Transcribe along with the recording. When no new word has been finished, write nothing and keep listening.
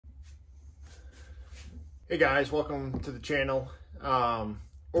Hey guys, welcome to the channel. What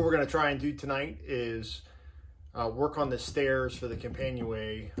we're going to try and do tonight is work on the stairs for the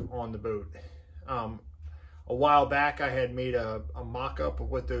companionway on the boat. A while back I had made a mock-up of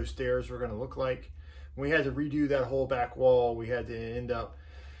what those stairs were going to look like. When we had to redo that whole back wall, we had to end up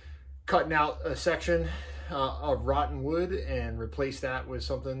cutting out a section of rotten wood and replace that with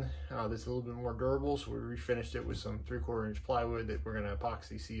something that's a little bit more durable. So we refinished it with some 3/4 inch plywood that we're going to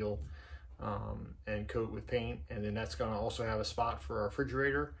epoxy seal and coat with paint, and then that's going to also have a spot for our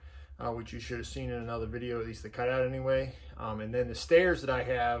refrigerator, which you should have seen in another video, at least the cutout anyway. And then the stairs that I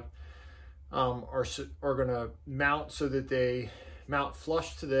have are going to mount so that they mount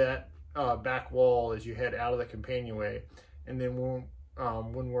flush to that back wall as you head out of the companionway. And then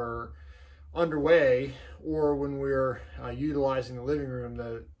when we're underway or when we're utilizing the living room,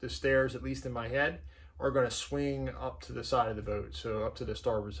 the stairs, at least in my head, are going to swing up to the side of the boat, so up to the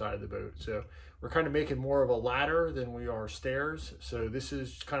starboard side of the boat. So we're kind of making more of a ladder than we are stairs. So this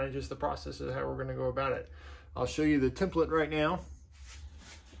is kind of just the process of how we're going to go about it. I'll show you the template right now.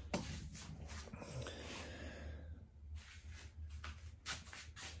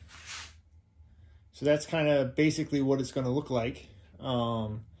 So that's kind of basically what it's going to look like.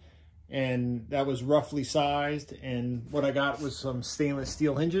 And that was roughly sized, and what I got was some stainless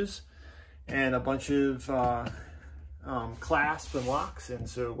steel hinges and a bunch of clasps and locks. And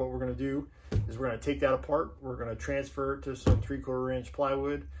so what we're going to do is we're going to take that apart. We're going to transfer it to some 3/4 inch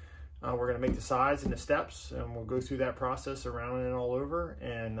plywood. We're going to make the sides and the steps, and we'll go through that process around and all over,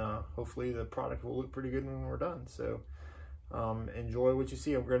 and hopefully the product will look pretty good when we're done. So enjoy what you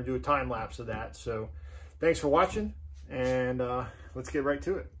see, and we're going to do a time lapse of that. So thanks for watching, and let's get right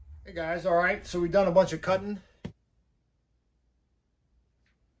to it. Hey guys, all right, so we've done a bunch of cutting.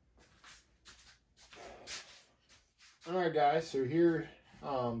 All right guys, so here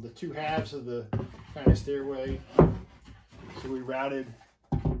the two halves of the kind of stairway. So we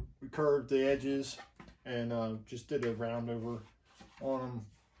curved the edges and just did a round over on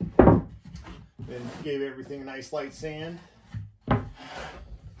them. Then gave everything a nice light sand. So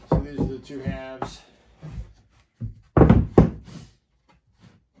these are the two halves. And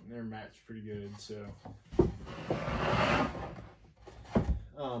they're matched pretty good. So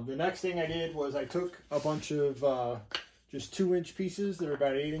the next thing I did was I took a bunch of just 2-inch pieces that are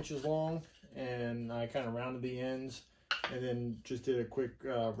about 8 inches long, and I kind of rounded the ends, and then just did a quick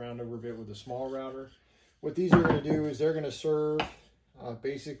round over bit with a small router. What these are going to do is they're going to serve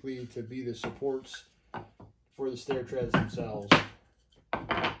basically to be the supports for the stair treads themselves.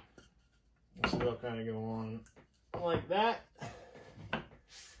 So they'll kind of go on like that. And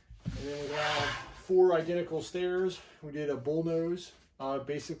then we have 4 identical stairs. We did a bullnose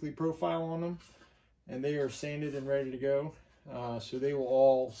basically profile on them, and they are sanded and ready to go. So they will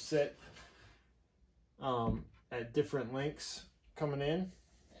all sit at different lengths coming in.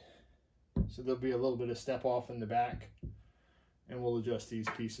 So there'll be a little bit of step off in the back, and we'll adjust these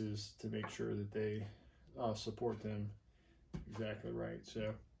pieces to make sure that they support them exactly right.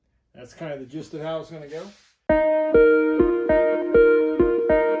 So that's kind of the gist of how it's going to go.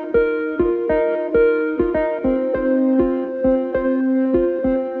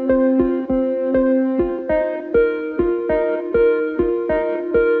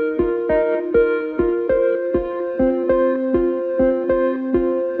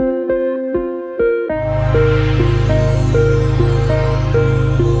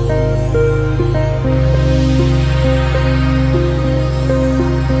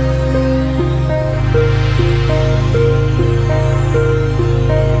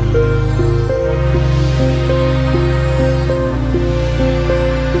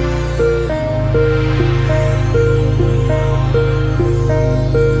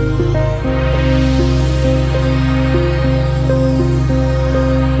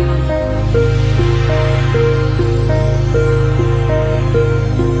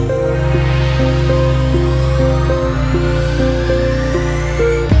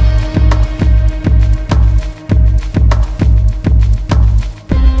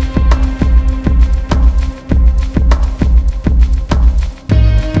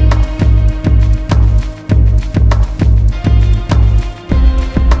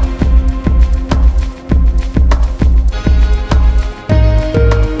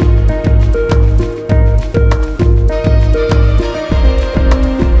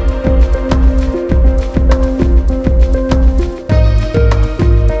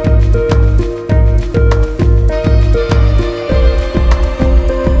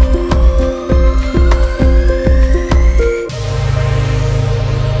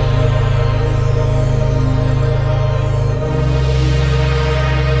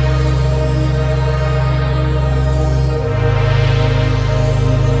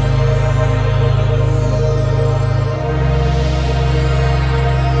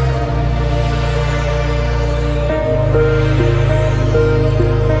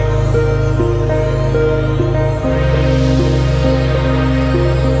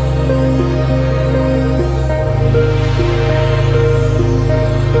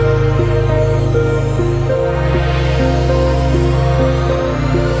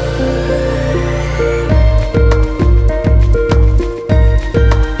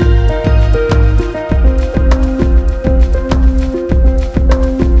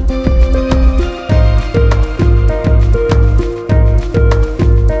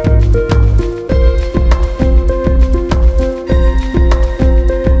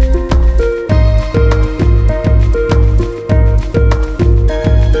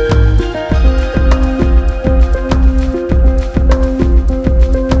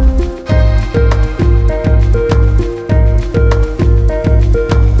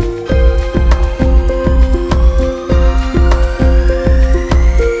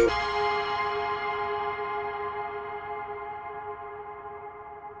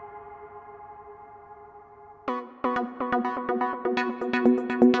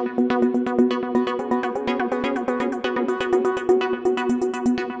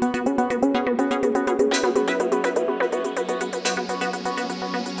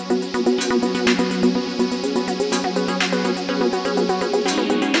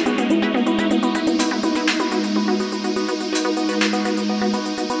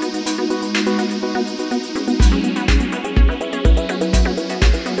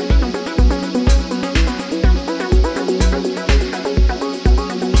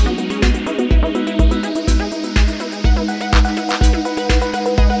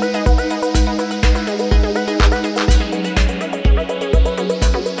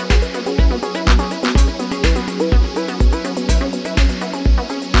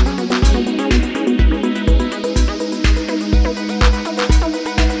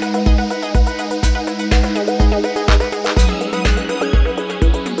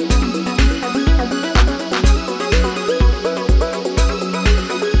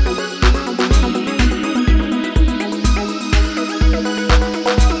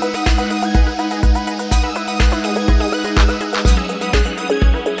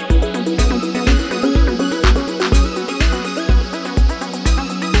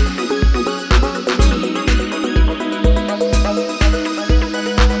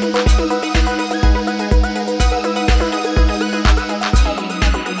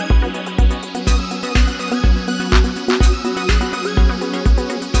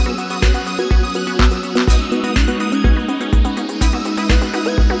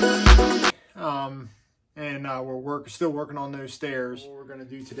 still working on those stairs. What we're going to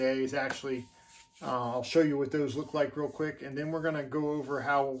do today is actually, I'll show you what those look like real quick, and then we're going to go over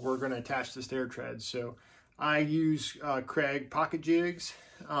how we're going to attach the stair treads. So I use Kreg pocket jigs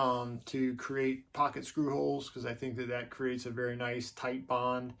to create pocket screw holes, because I think that that creates a very nice tight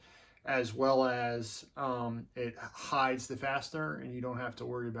bond, as well as it hides the fastener and you don't have to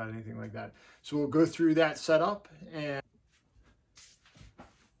worry about anything like that. So we'll go through that setup. And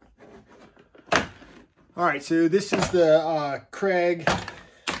all right, so this is the Kreg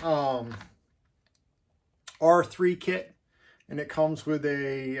R3 kit, and it comes with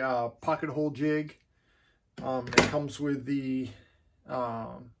a pocket hole jig. It comes with the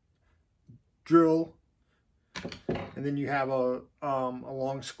drill, and then you have a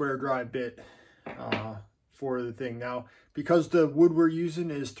long square drive bit for the thing. Now, because the wood we're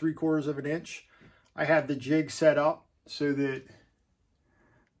using is 3/4 of an inch, I have the jig set up so that,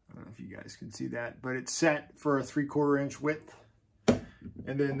 I don't know if you guys can see that, but it's set for a 3/4 inch width.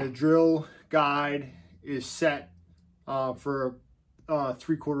 And then the drill guide is set for a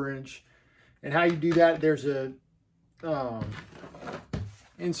 3/4 inch. And how you do that, there's a,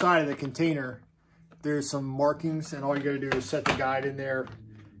 inside of the container, there's some markings, and all you got to do is set the guide in there,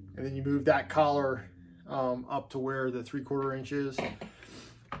 and then you move that collar up to where the 3/4 inch is,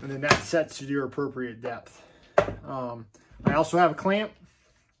 and then that sets to your appropriate depth. I also have a clamp,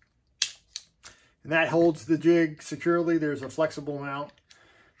 and that holds the jig securely. There's a flexible mount.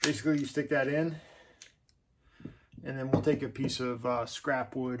 Basically, you stick that in, and then we'll take a piece of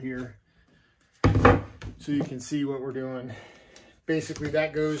scrap wood here so you can see what we're doing. Basically,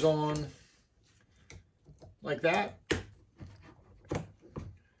 that goes on like that.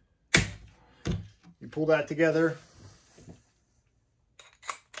 You pull that together.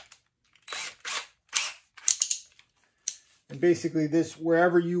 And basically this,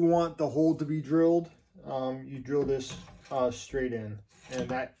 wherever you want the hole to be drilled, you drill this straight in. And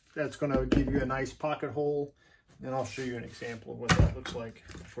that's gonna give you a nice pocket hole. And I'll show you an example of what that looks like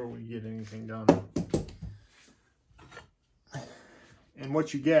before we get anything done. And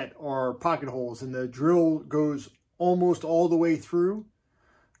what you get are pocket holes, and the drill goes almost all the way through,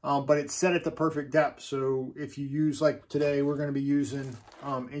 but it's set at the perfect depth. So if you use, like today, we're going to be using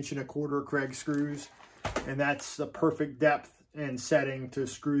 1¼ Kreg screws, and that's the perfect depth and setting to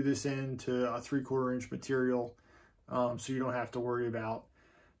screw this into a 3/4 inch material, so you don't have to worry about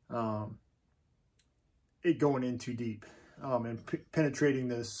it going in too deep and penetrating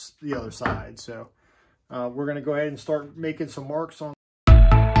the other side. So we're going to go ahead and start making some marks on.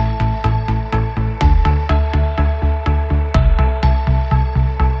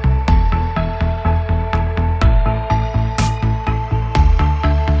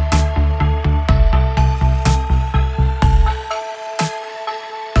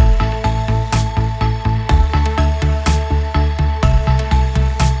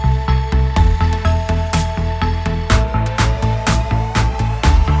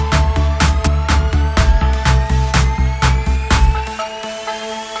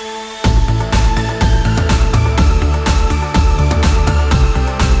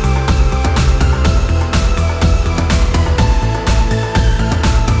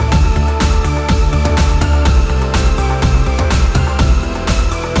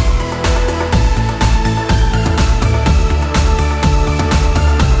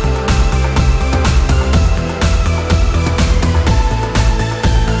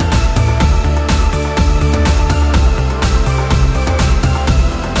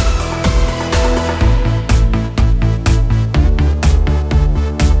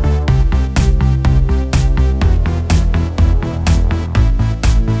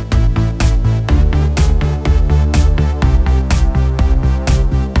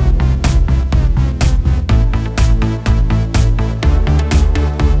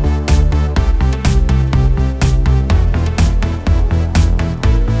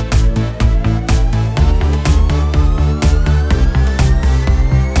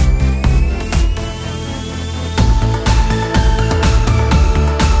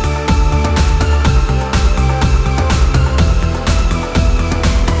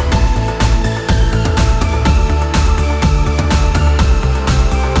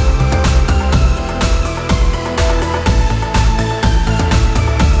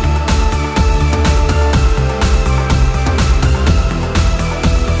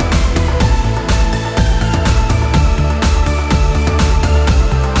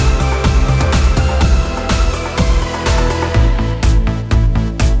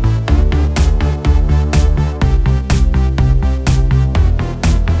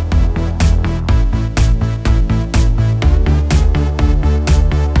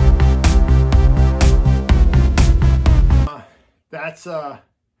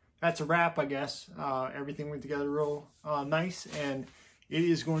 that's a wrap, I guess. Everything went together real nice, and it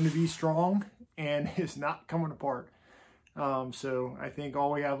is going to be strong and is not coming apart. So I think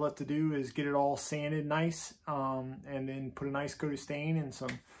all we have left to do is get it all sanded nice, and then put a nice coat of stain and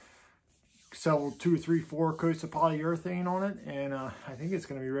several 2, 3, 4 coats of polyurethane on it, and I think it's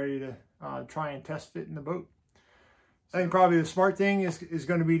going to be ready to try and test fit in the boat. I think probably the smart thing is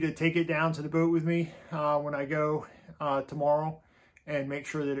going to be to take it down to the boat with me when I go tomorrow, and make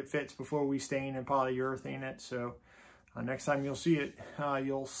sure that it fits before we stain and polyurethane it. So next time you'll see it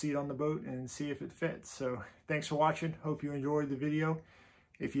on the boat and see if it fits. So thanks for watching. Hope you enjoyed the video.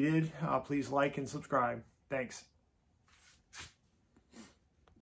 If you did, please like and subscribe. Thanks.